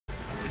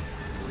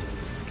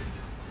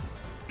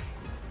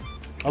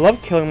I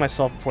love killing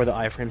myself before the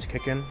iframes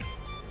kick in.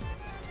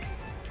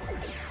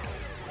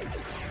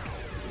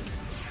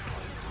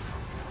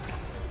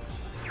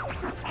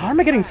 How am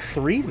I getting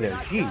 3 there?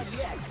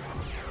 Jeez.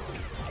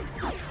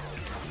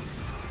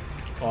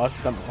 Oh,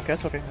 okay,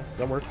 that's okay.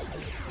 That works.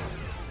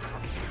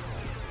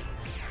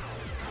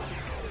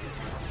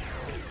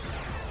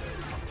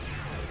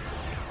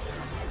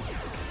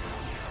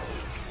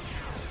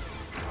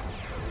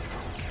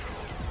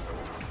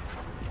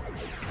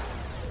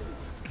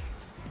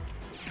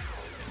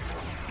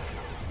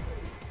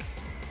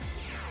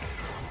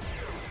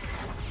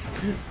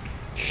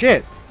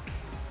 Shit!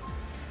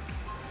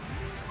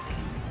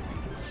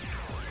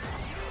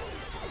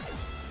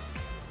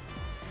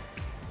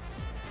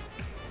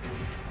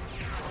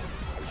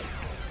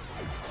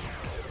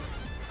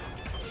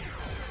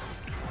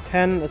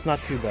 That's not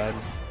too bad.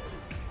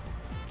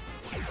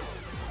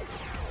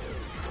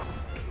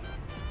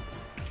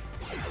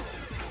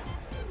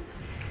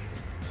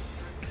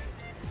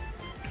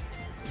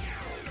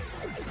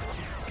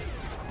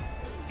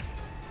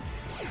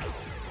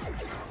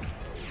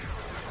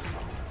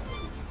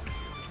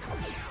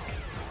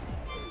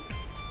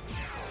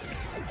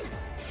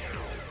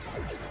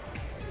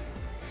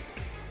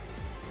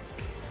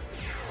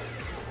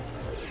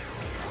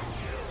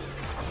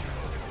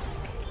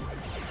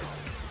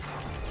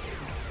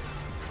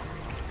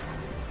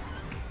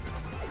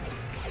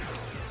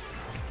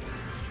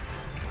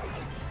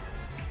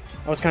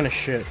 That was kind of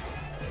shit.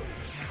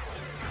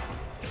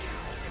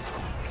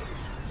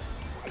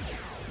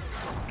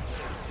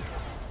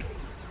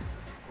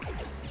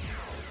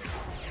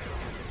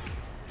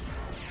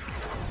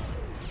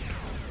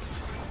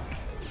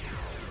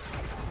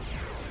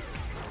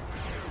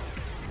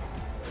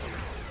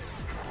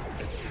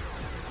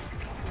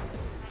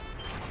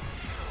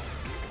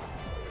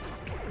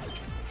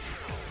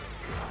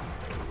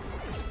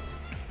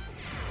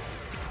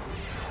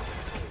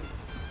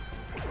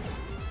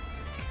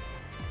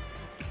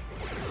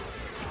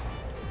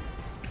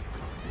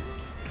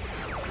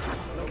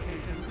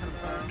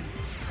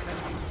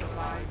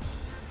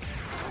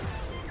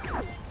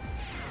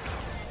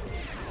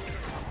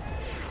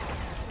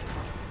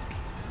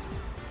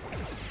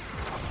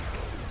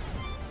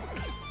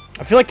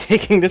 I feel like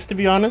taking this, to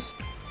be honest.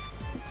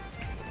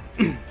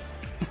 I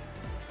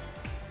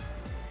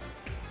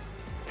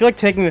feel like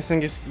taking this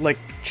and just, like,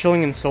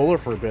 chilling in solar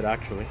for a bit,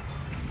 actually.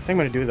 I think I'm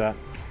gonna do that.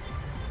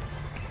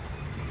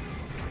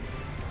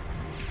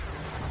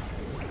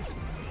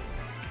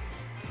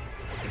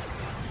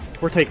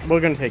 We're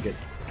gonna take it.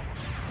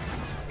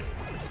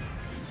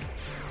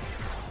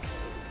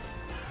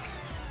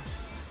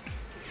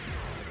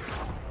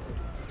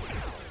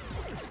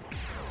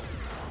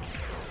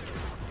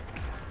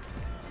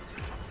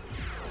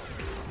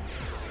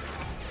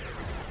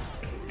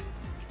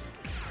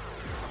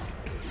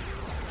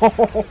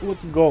 Oh,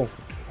 let's go.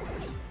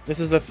 This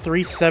is a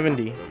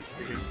 370.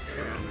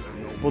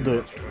 We'll do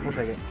it. We'll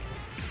take it.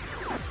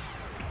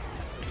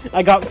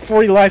 I got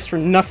 40 lives for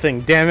nothing,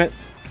 damn it.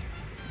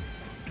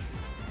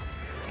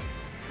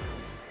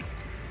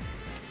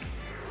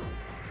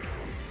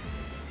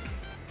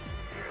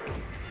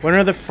 When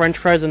are the French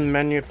fries in the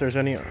menu if there's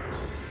any...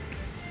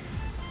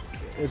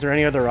 Is there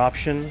any other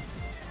option?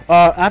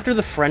 After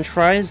the French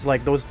fries,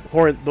 like those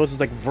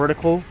like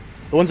vertical,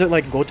 the ones that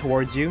like go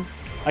towards you,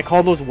 I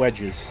call those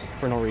wedges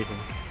for no reason.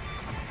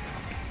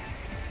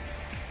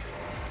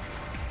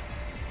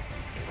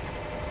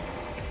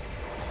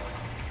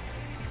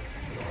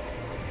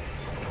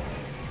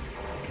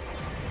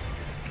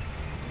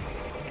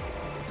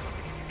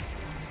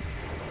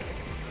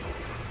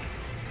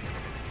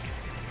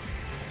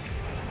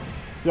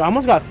 Dude, I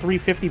almost got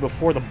 350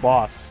 before the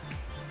boss.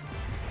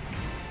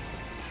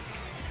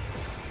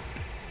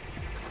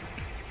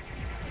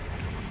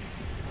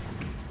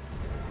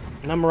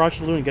 Now Mirage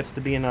Saloon gets to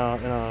be in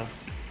a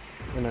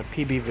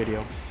PB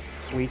video.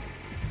 Sweet.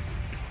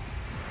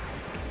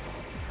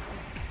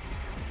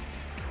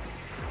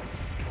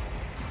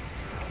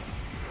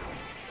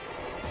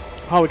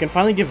 Oh, we can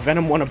finally give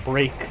Venom 1 a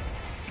break.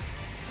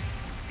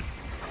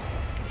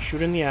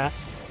 Shoot in the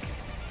ass.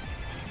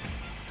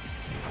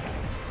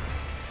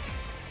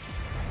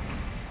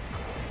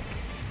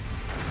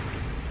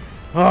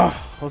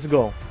 Oh, let's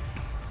go.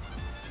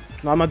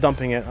 No, I'm not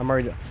dumping it. I've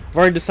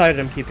already decided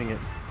I'm keeping it.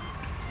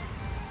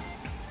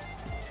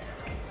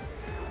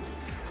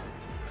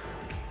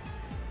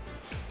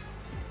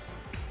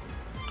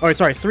 Oh,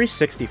 sorry,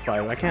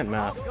 365. I can't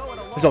math.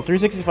 So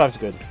 365 is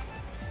good.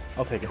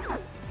 I'll take it.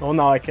 Oh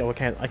no, I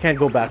can't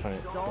go back on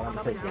it.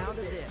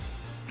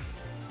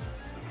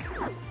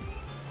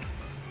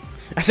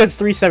 I said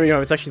 370.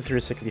 No, it's actually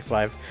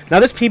 365. Now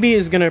this PB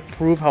is gonna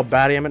prove how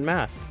bad I am at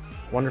math.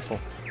 Wonderful.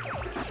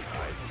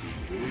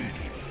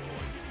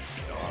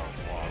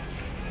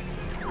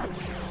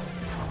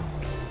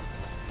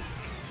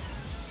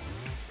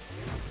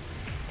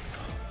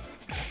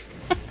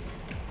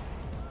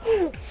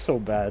 So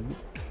bad.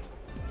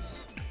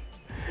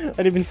 I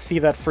didn't even see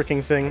that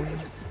freaking thing.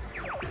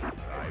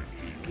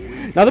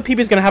 Now the PB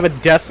is gonna have a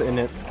death in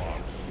it.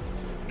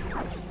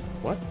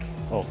 What?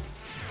 Oh.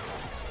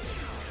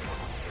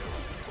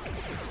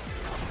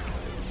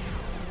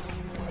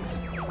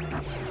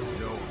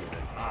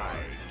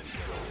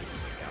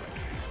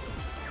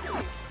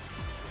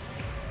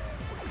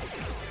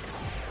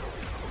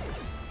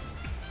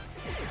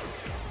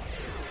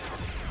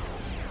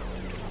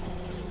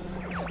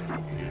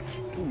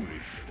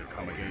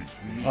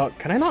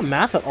 Can I not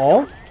math at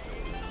all?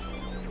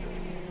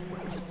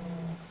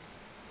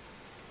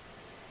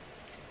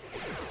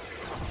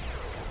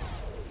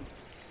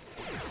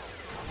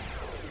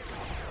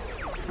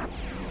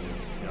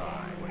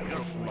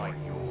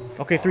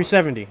 Okay,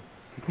 370.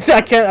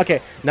 I can't.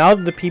 Okay, now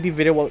the PB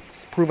video will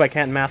prove I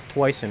can't math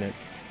twice in it.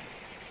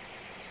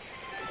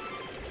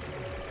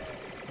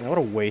 Man, what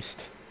a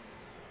waste.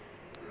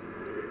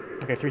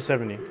 Okay,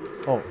 370.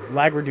 Oh,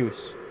 lag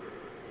reduce.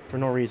 For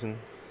no reason.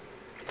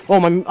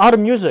 Oh, I'm out of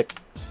music!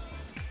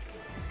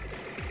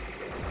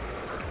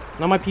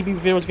 Now my PB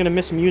video is gonna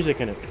miss music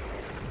in it.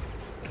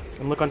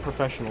 And look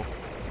unprofessional.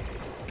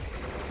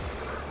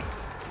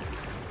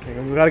 Okay,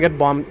 we gotta get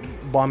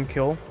bomb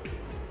kill.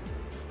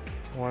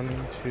 1,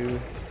 2,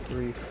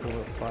 3,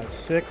 4, 5,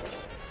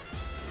 6.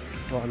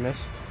 Oh, I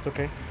missed. It's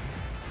okay.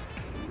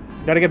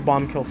 Gotta get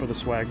bomb kill for the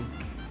swag.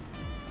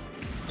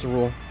 It's a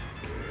rule.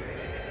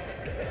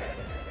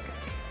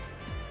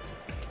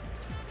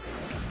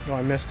 Oh,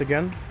 I missed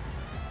again.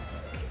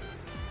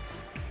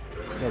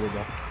 There we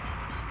go.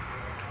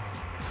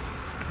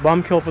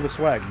 Bomb kill for the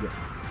swag.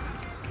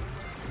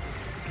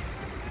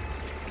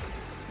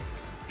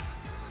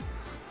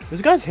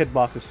 This guy's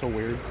hitbox is so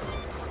weird.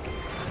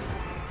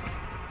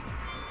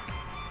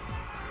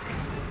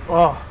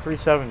 Oh,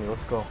 370,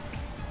 let's go.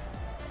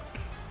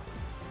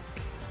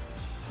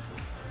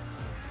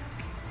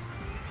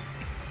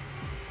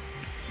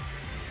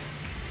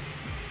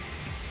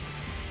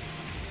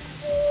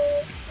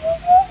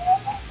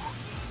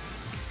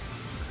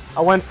 I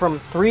went from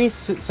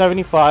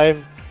 375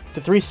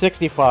 to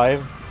 365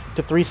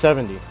 to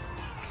 370.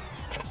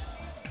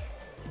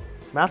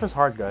 Math is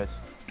hard, guys.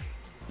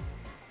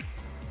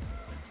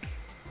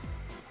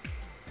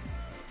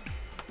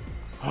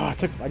 Oh,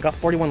 I got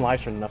 41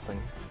 lives for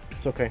nothing.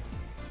 It's okay.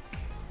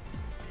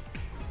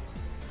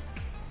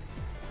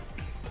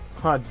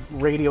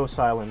 Radio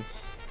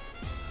silence.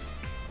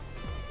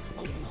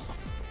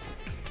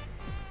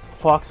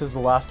 Fox is the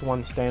last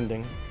one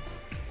standing.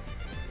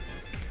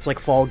 It's like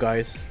Fall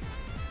Guys.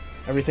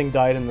 Everything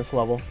died in this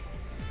level.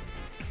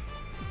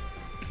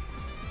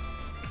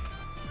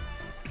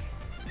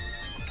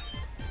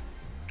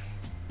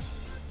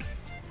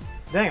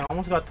 Dang, I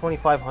almost got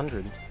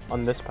 2,500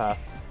 on this path.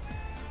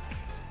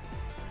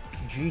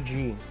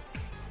 GG.